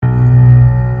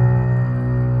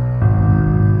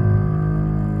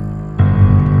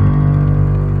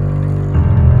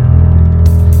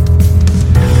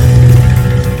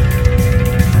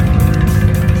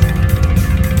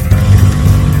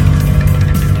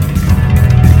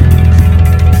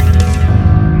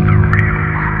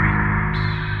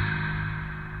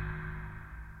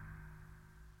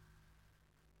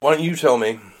why don't you tell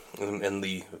me, and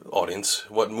the audience,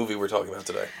 what movie we're talking about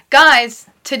today? Guys,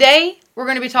 today we're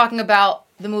going to be talking about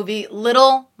the movie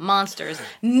Little Monsters.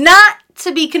 Not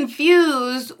to be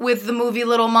confused with the movie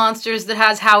Little Monsters that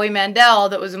has Howie Mandel.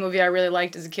 That was a movie I really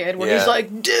liked as a kid. Where he's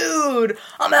like, dude,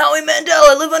 I'm Howie Mandel.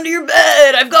 I live under your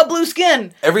bed. I've got blue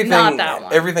skin. Not that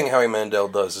one. Everything Howie Mandel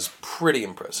does is pretty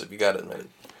impressive. You got to admit it.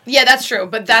 Yeah, that's true.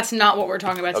 But that's not what we're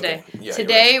talking about today. Okay. Yeah,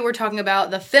 today we're talking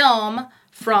about the film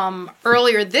from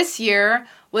earlier this year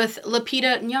with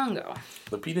Lupita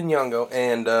Nyong'o.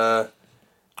 And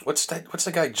what's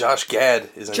the guy? Josh Gad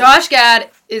is in Josh Gad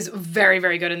is very,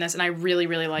 very good in this, and I really,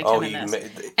 really liked him in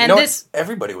this.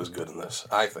 Everybody was good in this,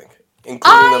 I think.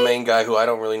 Including the main guy who I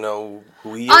don't really know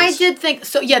who he is. I did think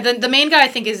so. Yeah, the main guy I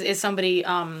think is somebody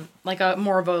like a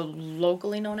more of a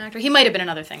locally known actor. He might have been in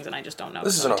other things, and I just don't know.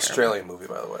 This is an Australian movie,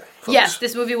 by the way. Folks. Yes,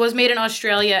 this movie was made in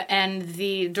Australia, and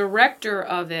the director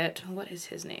of it, what is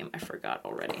his name? I forgot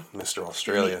already. Mr.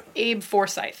 Australia. Abe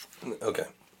Forsyth. Okay.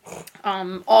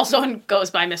 Also goes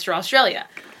by Mr. Australia,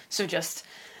 so just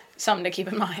something to keep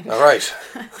in mind. All right.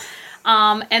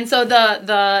 And so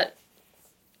the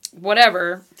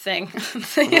whatever thing,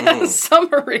 the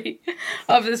summary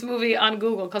of this movie on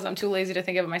Google, because I'm too lazy to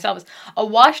think of it myself, is a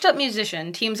washed-up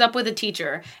musician teams up with a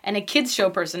teacher and a kids show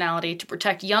personality to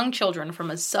protect young children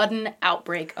from a sudden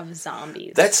outbreak of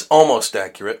zombies. That's almost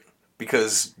accurate.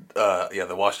 Because,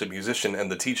 the washed-up musician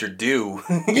and the teacher do.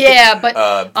 Yeah, but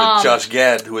Josh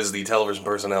Gad, who is the television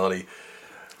personality,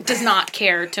 does not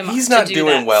care to much. He's not to do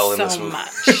doing that well so in this movie.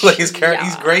 Much. Like he's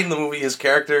great in the movie. His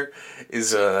character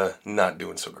is not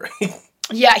doing so great.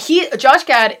 Yeah, Josh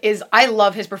Gad is. I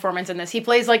love his performance in this. He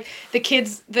plays like the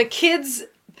kids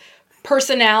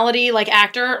personality like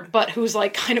actor, but who's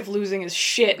like kind of losing his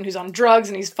shit and who's on drugs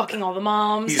and he's fucking all the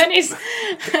moms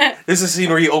there's a scene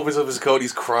where he opens up his coat,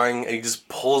 he's crying, and he just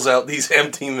pulls out these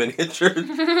empty miniatures.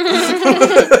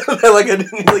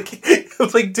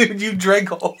 like dude, you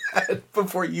drank all that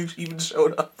before you even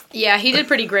showed up. Yeah, he did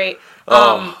pretty great.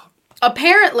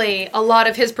 Apparently a lot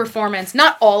of his performance,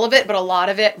 not all of it, but a lot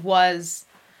of it was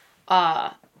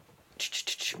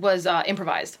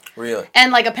improvised. Really?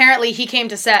 And like apparently he came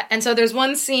to set, and so there's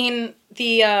one scene,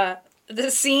 the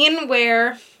scene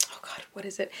where, oh god, what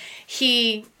is it?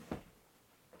 He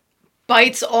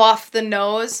bites off the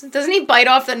nose. Doesn't he bite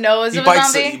off the nose of a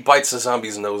zombie? He bites the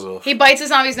zombie's nose off. He bites the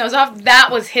zombie's nose off. That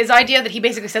was his idea that he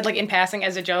basically said like in passing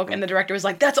as a joke, and the director was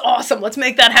like, "That's awesome. Let's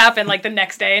make that happen." Like the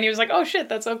next day, and he was like, "Oh shit,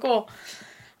 that's so cool."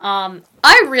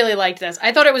 I really liked this.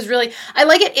 I thought it was really... I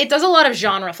like it. It does a lot of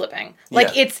genre flipping. Like,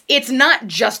 it's not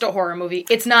just a horror movie.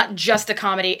 It's not just a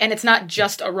comedy. And it's not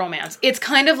just a romance. It's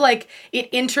kind of like it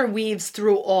interweaves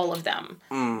through all of them.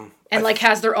 And,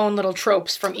 has their own little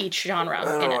tropes from each genre. I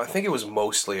don't know. I think it was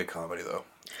mostly a comedy, though.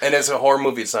 And as a horror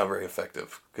movie, it's not very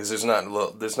effective. Because there's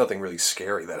nothing really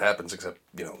scary that happens except,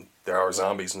 there are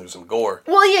zombies and there's some gore.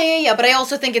 Well, yeah. But I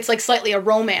also think it's, like, slightly a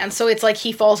romance. So it's like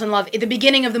he falls in love. At the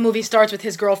beginning of the movie starts with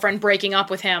his girlfriend breaking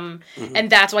up with him. Mm-hmm. And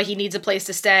that's why he needs a place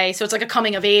to stay. So it's like a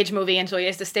coming-of-age movie. And so he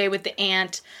has to stay with the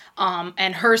aunt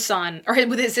and her son. Or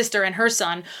with his sister and her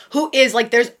son. Who is, like,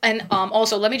 there's... And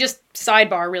also, let me just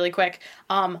sidebar really quick.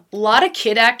 A lot of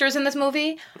kid actors in this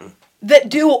movie... that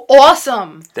do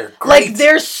awesome. They're great. Like,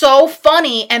 they're so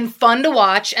funny and fun to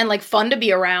watch and, like, fun to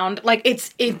be around. Like,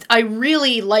 I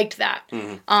really liked that.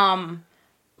 Mm-hmm.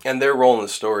 And their role in the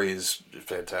story is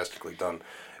fantastically done.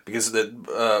 Because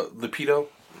Lupita,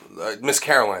 Miss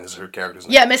Caroline is her character's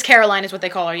name. Yeah, Miss Caroline is what they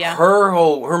call her, yeah.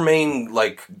 Her main,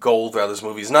 goal throughout this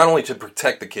movie is not only to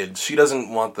protect the kids, she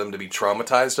doesn't want them to be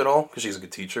traumatized at all, because she's a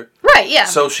good teacher. Right, yeah.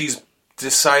 So she's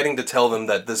deciding to tell them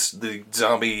that the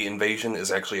zombie invasion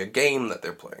is actually a game that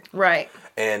they're playing. Right.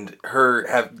 And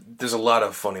there's a lot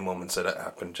of funny moments that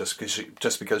happen just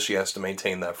because she has to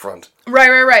maintain that front.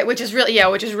 Right. Which is really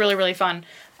really fun.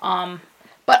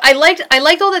 But I liked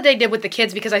all that they did with the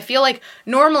kids because I feel like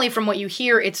normally from what you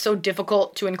hear, it's so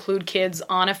difficult to include kids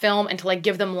on a film and to like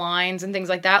give them lines and things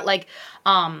like that. Like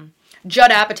Judd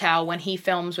Apatow, when he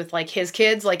films with like his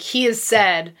kids, like he has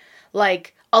said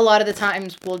like a lot of the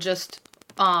times we'll just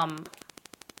sorry,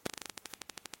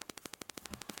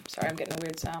 I'm getting a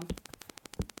weird sound.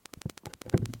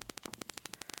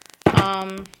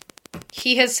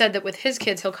 He has said that with his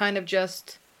kids, he'll kind of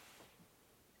just...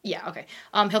 Yeah, okay.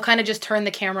 He'll kind of just turn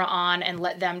the camera on and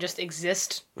let them just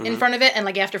exist in front of it. And,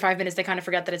 like, after 5 minutes, they kind of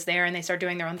forget that it's there and they start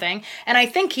doing their own thing. And I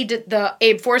think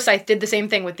Abe Forsyth did the same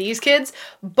thing with these kids.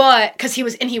 But, because he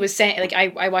was saying, like,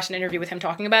 I watched an interview with him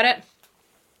talking about it.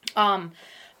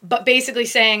 but basically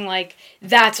saying, like,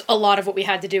 that's a lot of what we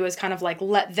had to do is kind of, like,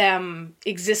 let them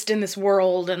exist in this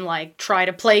world and, like, try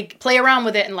to play around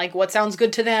with it and, like, what sounds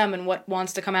good to them and what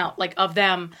wants to come out, like, of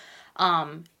them.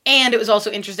 And it was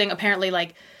also interesting, apparently,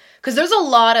 like, because there's a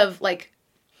lot of, like,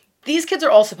 these kids are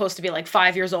all supposed to be, like,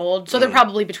 5 years old, so they're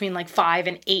probably between, like, 5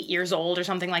 and 8 years old or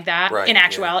something like that, right, in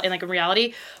actuality, in, like, in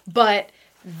reality, but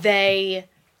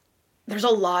there's a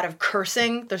lot of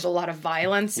cursing, there's a lot of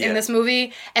violence in this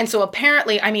movie, and so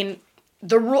apparently, I mean,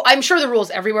 I'm sure the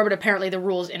rules everywhere, but apparently the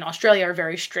rules in Australia are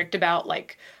very strict about,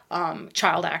 like,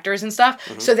 child actors and stuff,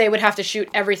 so they would have to shoot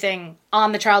everything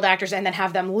on the child actors and then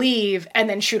have them leave and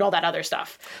then shoot all that other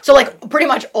stuff. So, like, pretty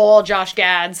much all Josh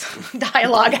Gad's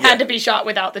dialogue had to be shot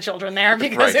without the children there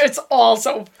because it's all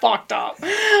so fucked up.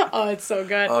 Oh, it's so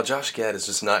good. Oh, Josh Gad is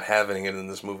just not having it in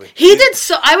this movie.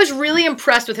 I was really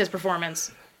impressed with his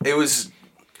performance. It was...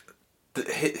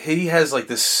 He has, like,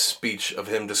 this speech of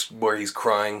him just where he's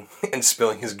crying and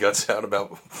spilling his guts out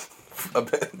about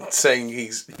saying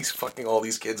he's fucking all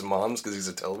these kids' moms because he's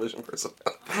a television person.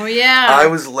 Oh, yeah. I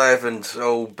was laughing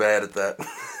so bad at that.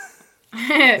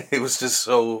 It was just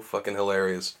so fucking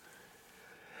hilarious.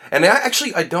 And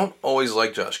I don't always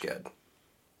like Josh Gad.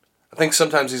 I think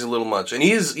sometimes he's a little much. And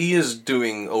he is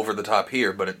doing over the top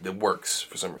here, but it works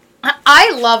for some reason.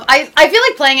 I feel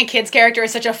like playing a kid's character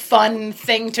is such a fun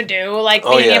thing to do. Like,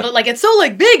 being able to, like, it's so,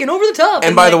 like, big and over the top.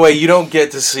 And by the way, you don't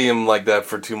get to see him like that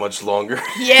for too much longer.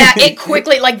 Yeah, it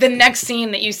quickly, like, the next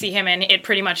scene that you see him in, it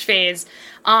pretty much fades.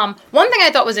 One thing I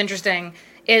thought was interesting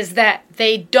is that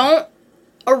they don't,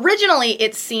 originally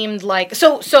it seemed like,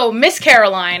 so Miss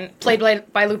Caroline, played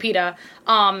by Lupita,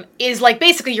 is, like,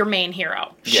 basically your main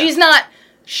hero. Yeah.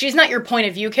 She's not your point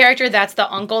of view character. That's the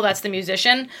uncle. That's the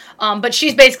musician. But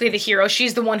she's basically the hero.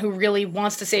 She's the one who really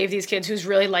wants to save these kids, who's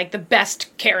really, like, the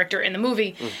best character in the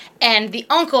movie. And the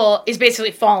uncle is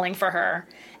basically falling for her.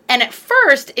 And at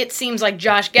first, it seems like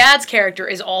Josh Gad's character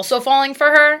is also falling for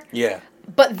her. Yeah.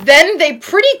 But then they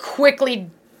pretty quickly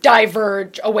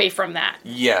diverge away from that.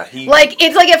 Yeah, like,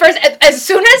 it's like at first, as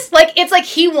soon as, like, it's like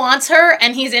he wants her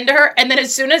and he's into her, and then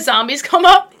as soon as zombies come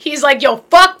up, he's like, yo,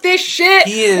 fuck this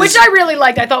shit. Which I really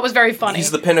liked. I thought was very funny. He's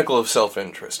the pinnacle of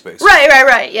self-interest, basically.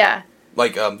 Right, yeah.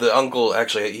 Like, the uncle,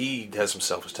 actually, he has some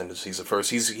selfish tendencies at first.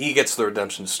 He gets the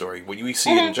redemption story. What we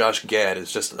see in Josh Gad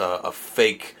is just a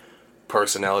fake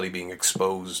personality being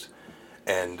exposed,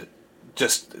 and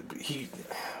just,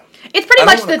 it's pretty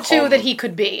much the two that he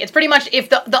could be. It's pretty much, if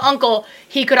the uncle,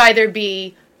 he could either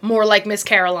be more like Miss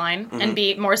Caroline and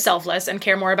be more selfless and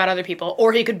care more about other people,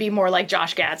 or he could be more like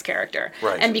Josh Gad's character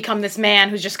and become this man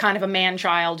who's just kind of a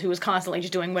man-child who is constantly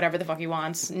just doing whatever the fuck he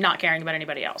wants, not caring about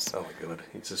anybody else. Oh my god,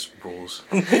 he just rules.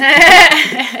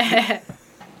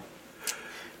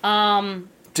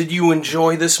 Did you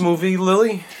enjoy this movie,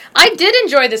 Lily? I did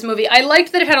enjoy this movie. I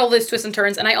liked that it had all these twists and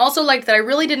turns, and I also liked that I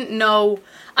really didn't know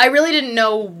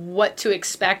what to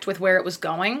expect with where it was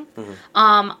going.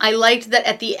 I liked that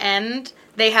at the end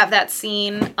they have that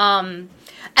scene.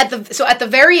 At the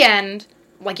very end,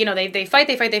 like, you know, they fight.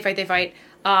 They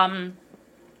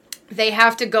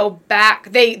have to go back.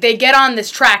 They get on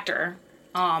this tractor,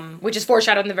 which is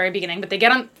foreshadowed in the very beginning. But they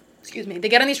get on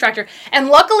these tractor, and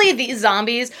luckily these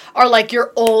zombies are like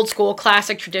your old school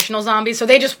classic traditional zombies, so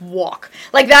they just walk.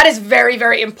 Like, that is very,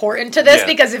 very important to this,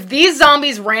 because if these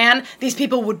zombies ran, these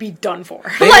people would be done for.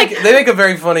 They make a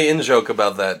very funny in-joke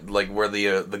about that, like, where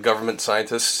the government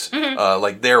scientists,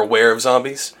 like, they're aware of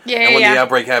zombies, and when the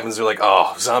outbreak happens, they're like,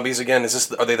 oh, zombies again?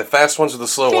 Are they the fast ones or the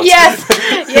slow ones? Yes!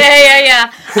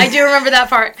 yeah. I do remember that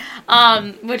part,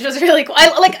 which was really cool.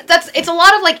 It's a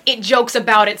lot of, like, it jokes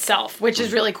about itself, which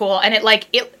is really cool. And it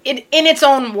in its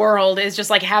own world is just,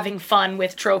 like, having fun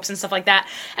with tropes and stuff like that.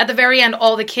 At the very end,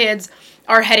 all the kids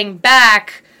are heading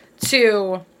back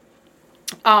to,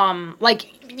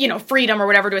 like, you know, freedom or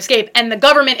whatever to escape. And the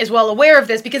government is well aware of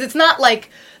this, because it's not like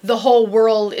the whole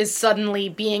world is suddenly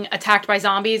being attacked by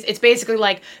zombies. It's basically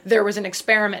like there was an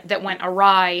experiment that went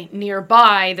awry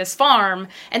nearby this farm,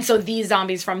 and so these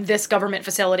zombies from this government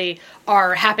facility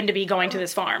happen to be going to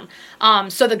this farm.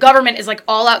 So the government is, like,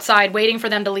 all outside waiting for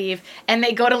them to leave, and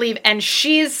they go to leave, and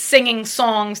she's singing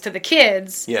songs to the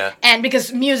kids. Yeah. And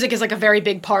because music is, like, a very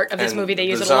big part of this movie, they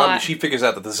use it a lot. She figures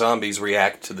out that the zombies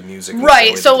react to the music.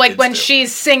 Right, so, like, when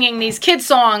she's singing these kid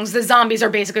songs, the zombies are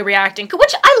basically reacting,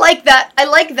 which I like that. I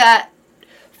like that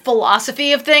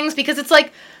philosophy of things, because it's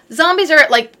like zombies are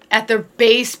at their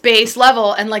base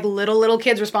level, and, like, little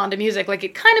kids respond to music. Like,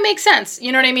 it kind of makes sense,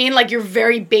 you know what I mean? Like, your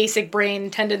very basic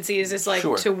brain tendencies is, like,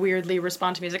 to weirdly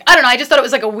respond to music. I don't know, I just thought it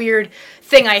was, like, a weird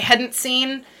thing I hadn't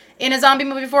seen in a zombie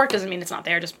movie before. It doesn't mean it's not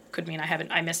there, just could mean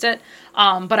I missed it.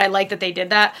 But I like that they did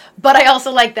that. But I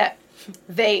also like that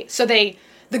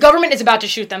the government is about to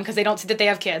shoot them because they don't see that they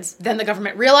have kids. Then the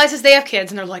government realizes they have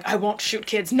kids, and they're like, I won't shoot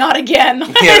kids, not again.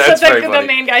 Yeah, that's very funny. The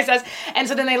main guy says. And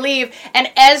so then they leave, and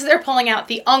as they're pulling out,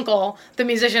 the uncle, the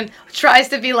musician, tries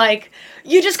to be like,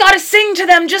 you just gotta sing to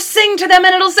them, just sing to them,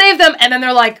 and it'll save them. And then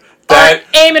they're like,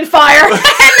 aim and fire.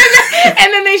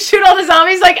 and then they shoot all the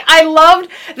zombies. Like, I loved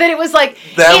that it was like,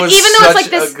 that was even though it's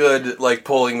like this, a good, like,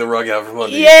 pulling the rug out from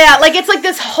under you. Yeah, like it's like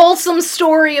this wholesome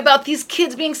story about these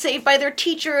kids being saved by their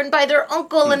teacher and by their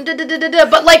uncle and da-da-da-da-da,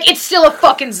 but like it's still a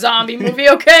fucking zombie movie,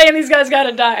 okay? And these guys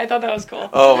gotta die. I thought that was cool.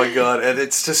 Oh my god, and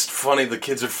it's just funny, the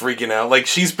kids are freaking out. Like,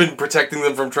 she's been protecting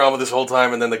them from trauma this whole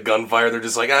time, and then the gunfire, they're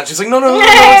just like, she's like, no,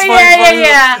 it's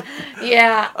fine,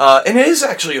 Yeah. And it is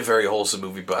actually a very wholesome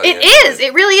movie, by the end.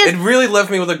 It really is. It really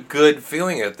left me with a good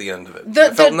feeling at the end of it.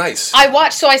 It felt nice. I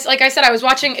watched, like I said, I was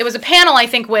watching, it was a panel, I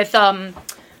think, with the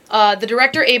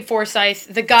director, Abe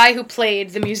Forsyth, the guy who played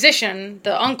the musician,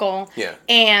 the uncle,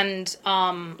 and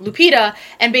Lupita,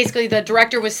 and basically the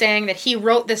director was saying that he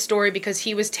wrote this story because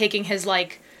he was taking his,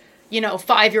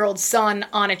 5-year-old son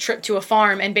on a trip to a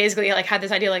farm, and basically, had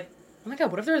this idea, oh my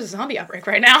god, what if there was a zombie outbreak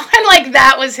right now? And,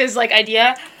 that was his,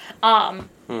 idea.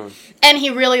 And he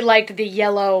really liked the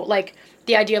yellow,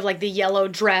 the idea of the yellow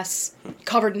dress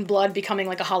covered in blood becoming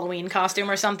a Halloween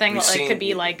costume or something. It could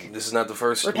be this is not the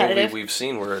first repetitive movie we've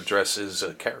seen where a dress is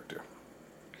a character.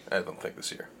 I don't think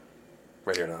this year.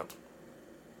 Right here not.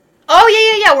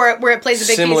 Oh yeah, where it plays a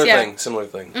big piece. Similar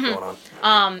thing going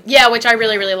on. Yeah, which I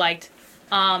really, really liked.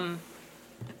 And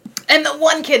the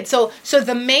one kid, so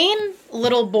the main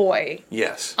little boy.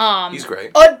 Yes. He's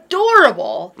great.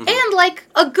 Adorable. And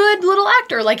a good little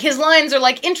actor. His lines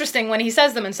are interesting when he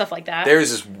says them and stuff like that. There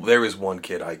is one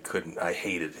kid I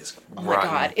hated his Oh my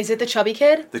god. Is it the chubby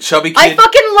kid? The chubby kid? I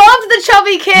fucking loved the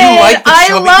chubby kid. You liked the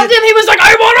chubby I loved him. He was like,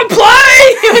 I want to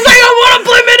play. He was like, I want to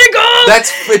play mini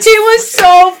golf. He was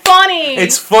so funny.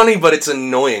 It's funny, but it's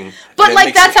annoying. But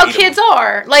that's how kids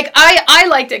are. I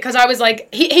liked it because I was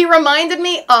like, he reminded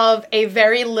me of a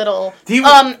very little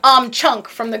Chunk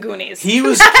from the Goonies.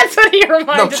 That's what he reminded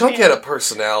me. No, Chunk had a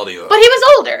personality though. But he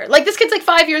was older. This kid's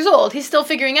 5 years old. He's still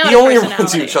figuring out. He only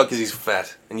reminds you of Chunk because he's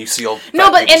fat, and you see all.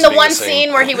 No, but in the one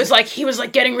scene where he was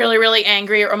getting really, really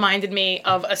angry, it reminded me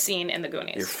of a scene in the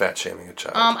Goonies. You're fat shaming a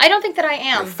child. I don't think that I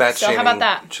am. You're fat shaming how about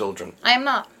that? Children. I am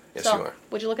not. Yes, you are.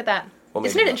 Would you look at that? Well,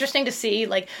 isn't it interesting to see,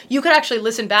 you could actually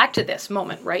listen back to this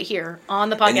moment right here on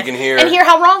the podcast and you can hear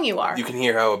how wrong you are. You can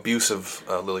hear how abusive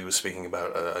Lily was speaking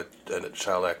about a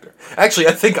child actor. Actually,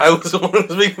 I think I was the one who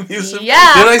was being abusive.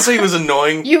 Yeah. Didn't I say he was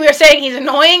annoying? You were saying he's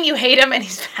annoying, you hate him, and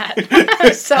he's fat.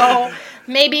 So,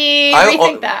 maybe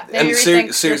rethink that.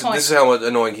 Seriously, this is how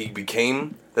annoying he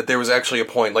became, that there was actually a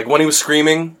point. When he was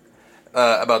screaming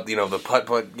about, the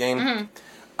putt-putt game... Mm-hmm.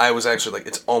 I was actually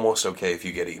it's almost okay if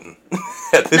you get eaten.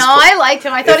 At this point. I liked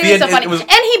him. I thought he was so funny.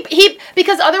 And he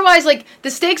because otherwise,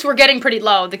 the stakes were getting pretty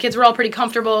low. The kids were all pretty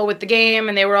comfortable with the game,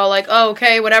 and they were all like, oh,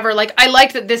 okay, whatever. I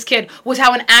liked that this kid was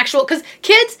how an actual... Because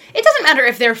kids, it doesn't matter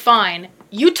if they're fine.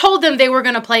 You told them they were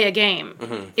going to play a game.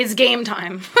 Mm-hmm. It's game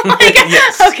time.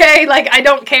 Yes. Okay, I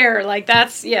don't care.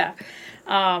 That's, yeah.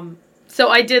 So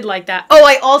I did like that. Oh,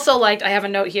 I also liked, I have a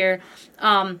note here,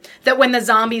 that when the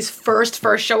zombies first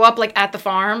show up, at the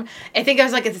farm, I think it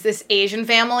was, it's this Asian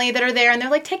family that are there, and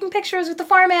they're, taking pictures with the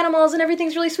farm animals, and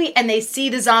everything's really sweet, and they see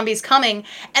the zombies coming,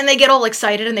 and they get all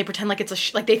excited, and they pretend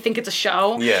it's they think it's a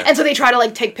show, yeah. And so they try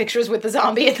to, take pictures with the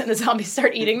zombie, and then the zombies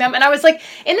start eating them, and I was like,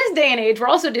 in this day and age, we're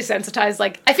also desensitized,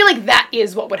 I feel like that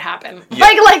is what would happen. Yeah.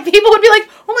 People would be like,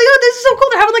 oh my god, this is so cool,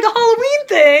 they're having, a Halloween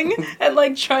thing,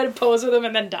 and, try to pose with them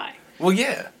and then die. Well,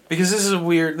 yeah. Because this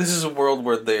is a world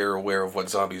where they're aware of what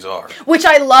zombies are. Which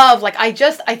I love. I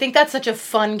think that's such a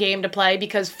fun game to play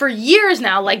because for years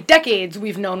now, decades,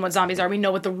 we've known what zombies are. We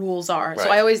know what the rules are. Right. So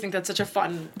I always think that's such a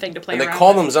fun thing to play around with. And they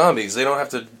call them zombies. They don't have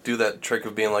to do that trick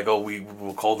of being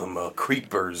we'll call them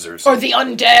creepers or something. Or the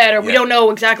undead, or we don't know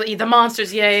exactly. The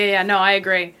monsters. Yeah. No, I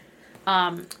agree.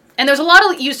 And there's a lot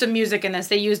of use of music in this.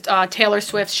 They used Taylor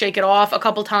Swift's Shake It Off a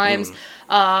couple times.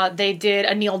 They did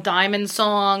a Neil Diamond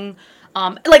song.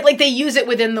 They use it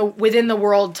within the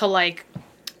world to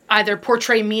either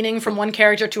portray meaning from one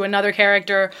character to another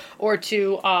character, or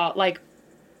to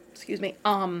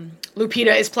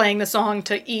Lupita is playing the song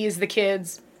to ease the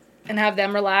kids and have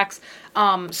them relax.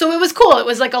 So it was cool. It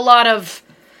was a lot of,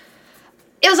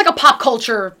 it was a pop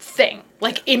culture thing,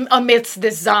 amidst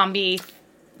this zombie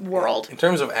world. In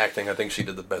terms of acting, I think she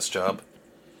did the best job.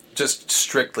 Just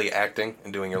strictly acting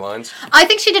and doing your lines. I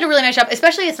think she did a really nice job.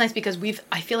 Especially, it's nice because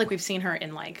I feel like we've seen her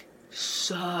in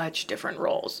such different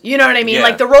roles. You know what I mean? Yeah.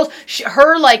 Like the roles,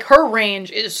 her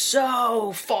range is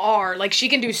so far. Like she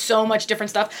can do so much different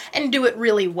stuff and do it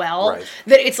really well. Right.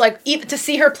 That it's like even to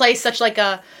see her play such like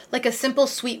a simple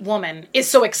sweet woman is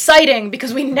so exciting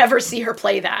because we never see her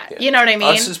play that. Yeah. You know what I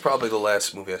mean? Us is probably the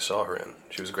last movie I saw her in.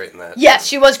 She was great in that. Yes,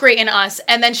 she was great in Us,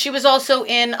 and then she was also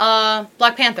in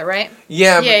Black Panther, right?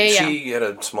 Yeah, but she had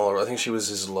a smaller. I think she was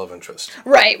his love interest.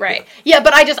 Right. Yeah,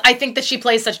 but I think that she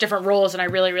plays such different roles, and I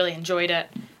really, really enjoyed it.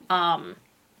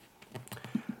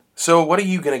 So, what are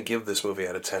you gonna give this movie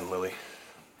out of 10, Lily?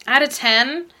 Out of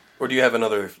 10? Or do you have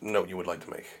another note you would like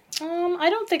to make? I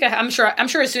don't think I'm sure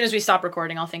as soon as we stop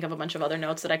recording, I'll think of a bunch of other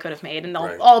notes that I could have made, and they'll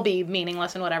Right. all be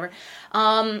meaningless and whatever.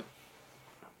 I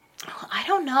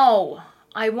don't know.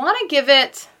 I want to give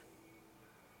it.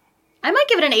 I might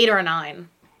give it an 8 or a 9.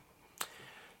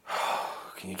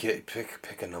 Can you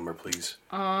pick a number, please?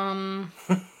 What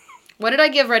did I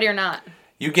give Ready or Not?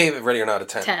 You gave it Ready or Not a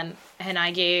 10. 10, and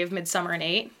I gave Midsummer an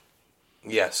 8.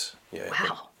 Yes. Yeah.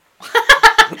 Wow.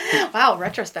 Wow,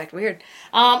 retrospect, weird.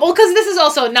 Well, because this is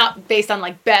also not based on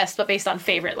like best, but based on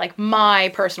favorite, like my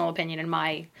personal opinion and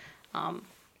my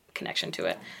connection to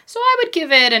it. So I would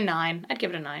give it a 9. I'd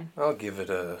give it a 9. I'll give it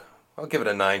a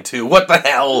 9 too. What the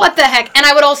hell? What the heck? And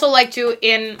I would also like to,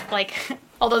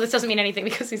 although this doesn't mean anything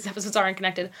because these episodes aren't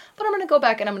connected, but I'm going to go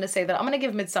back and I'm going to say that I'm going to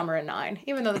give Midsummer a 9,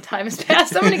 even though the time has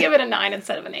passed. I'm going to give it a 9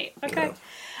 instead of an 8. Okay.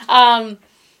 Yeah.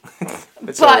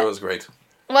 Midsummer was great.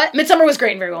 What? Midsummer was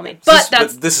great and very well made. But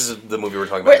this is the movie we're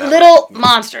talking about now. Little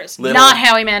Monsters. Not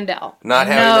Howie Mandel. Not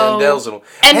Howie Mandel's.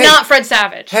 And not Fred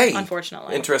Savage,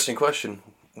 unfortunately. Interesting question.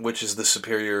 Which is the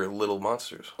superior Little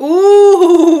Monsters?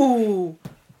 Ooh.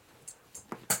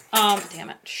 Damn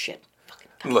it. Shit.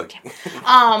 Look,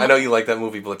 I know you like that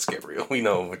movie, but let's get real. We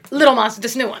know. Little Monsters,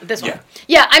 this new one, this one. Yeah.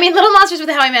 Yeah, I mean, Little Monsters with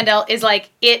Howie Mandel is like,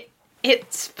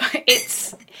 it's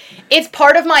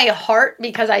part of my heart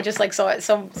because I just like saw it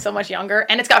so much younger,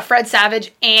 and it's got Fred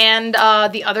Savage and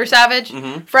the other Savage,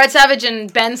 Fred Savage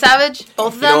and Ben Savage,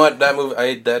 both of them. You know what? That movie,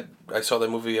 I saw that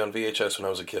movie on VHS when I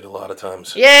was a kid a lot of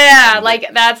times. Yeah,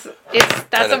 like that's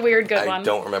a weird good one. I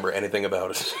don't remember anything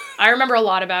about it. I remember a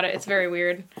lot about it. It's very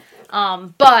weird.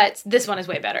 But this one is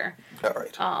way better. All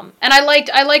right. And I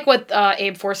like what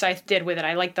Abe Forsyth did with it.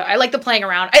 I like the playing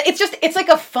around. It's like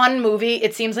a fun movie.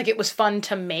 It seems like it was fun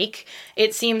to make.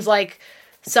 It seems like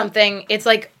something. It's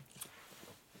like,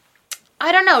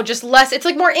 I don't know, just less. It's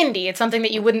like more indie. It's something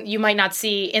that you might not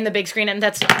see in the big screen. And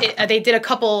they did a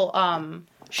couple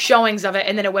showings of it,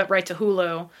 and then it went right to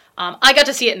Hulu. I got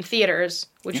to see it in theaters,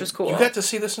 which was cool. You got to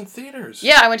see this in theaters?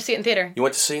 Yeah, I went to see it in theater. You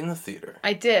went to see it in the theater?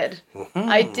 I did. Mm-hmm.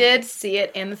 I did see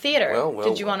it in the theater. Well,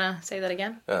 did you want to say that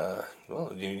again?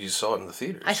 Well, you saw it in the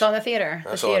theaters. I saw it in the theater.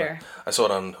 I saw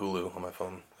it on Hulu on my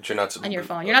phone. But you're not on your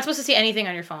phone. You're not supposed to see anything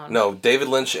on your phone. No, David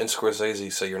Lynch and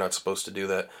Scorsese say you're not supposed to do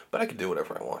that, but I could do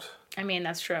whatever I want. I mean,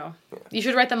 that's true. Yeah. You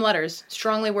should write them letters,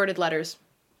 strongly worded letters.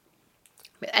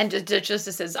 And just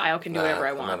says, I can do whatever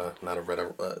I want. Not a red.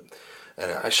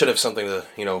 And I should have something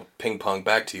to, ping pong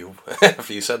back to you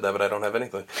after you said that, but I don't have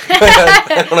anything.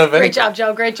 I don't have anything. Great job,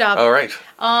 Joe. Great job. All right.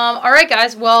 All right,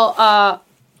 guys. Well,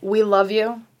 we love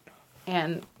you,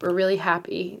 and we're really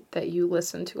happy that you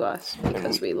listen to us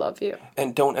because we love you.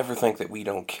 And don't ever think that we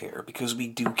don't care, because we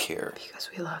do care. Because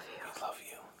we love you. We love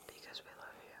you. Because we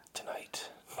love you. Tonight.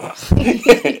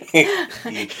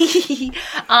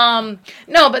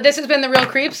 No, but this has been The Real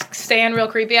Creeps. Staying real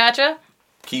creepy at ya.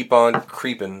 Keep on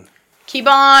creeping. Keep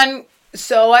on.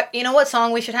 So, you know what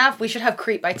song we should have? We should have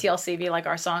Creep by TLC be like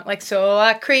our song. Like, so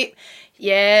I creep.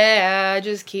 Yeah,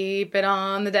 just keep it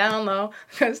on the down low.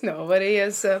 Because nobody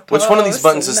is supposed to. Which one of these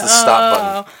buttons is the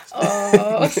stop button?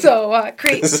 Oh, so I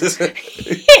creep.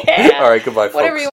 Yeah. All right, goodbye, folks. Whatever you